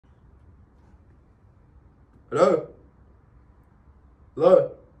Hello?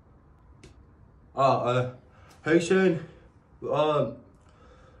 Hello? Hey son,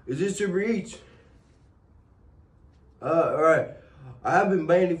 is this Uber Eats? Alright. I have been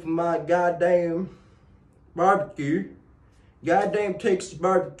waiting for my goddamn barbecue. Goddamn Texas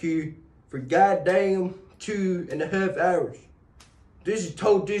barbecue for goddamn 2.5 hours. This is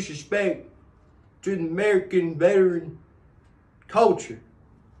total disrespect to the American veteran culture,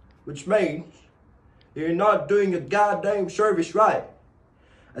 which means you're not doing a goddamn service right.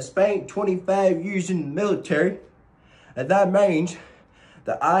 I spent 25 years in the military, and that means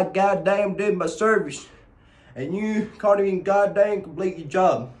that I goddamn did my service, and you can't even goddamn complete your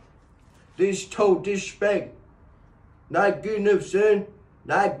job. This is total disrespect. Not good enough, son.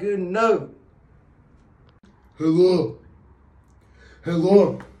 Not good enough. Hello?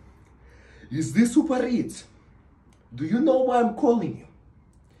 Hello? Is this Uber Eats? Do you know why I'm calling you?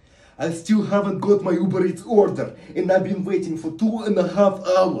 I still haven't got my Uber Eats order and I've been waiting for 2.5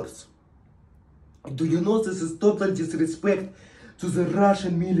 hours. Do you know this is total disrespect to the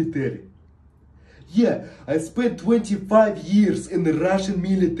Russian military? Yeah, I spent 25 years in the Russian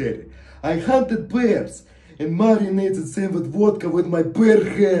military. I hunted bears and marinated them with vodka with my bare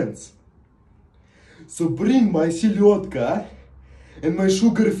hands. So bring my seletka and my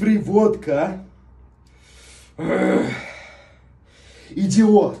sugar-free vodka.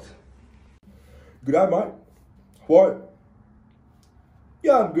 Idiot. Good day, mate. What?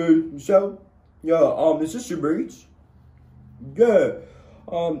 Yeah, I'm good. Yourself? Yeah, is this Uber Eats? Yeah.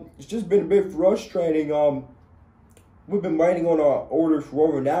 It's just been a bit frustrating. We've been waiting on our orders for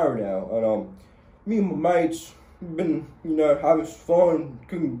over an hour now, and me and my mates have been, having fun,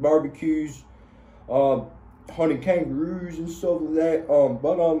 cooking barbecues, hunting kangaroos and stuff like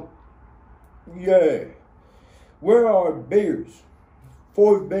that. Yeah. Where are bears?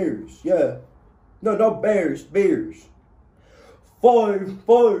 4 bears, yeah. No, not bears, bears. 5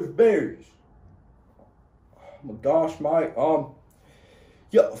 bears. Oh my gosh, mate.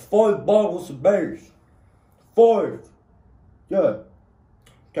 Yeah, 5 bottles of bears. 5. Yeah.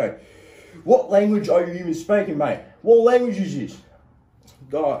 Okay. What language are you even speaking, mate? What language is this?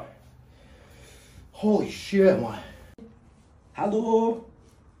 God. Holy shit, man. Hello?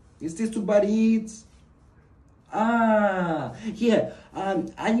 Is this Uber Eats? Yeah.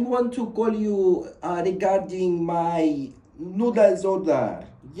 I want to call you regarding my noodles order.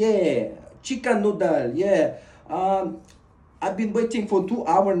 Yeah, chicken noodle. Yeah. I've been waiting for 2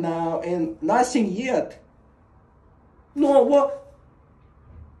 hours now and nothing yet. No, what?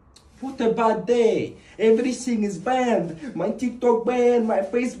 What a bad day. Everything is banned. My TikTok banned, my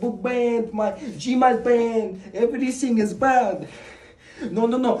Facebook banned, my Gmail banned. Everything is banned.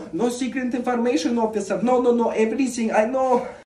 No secret information officer. No, everything I know.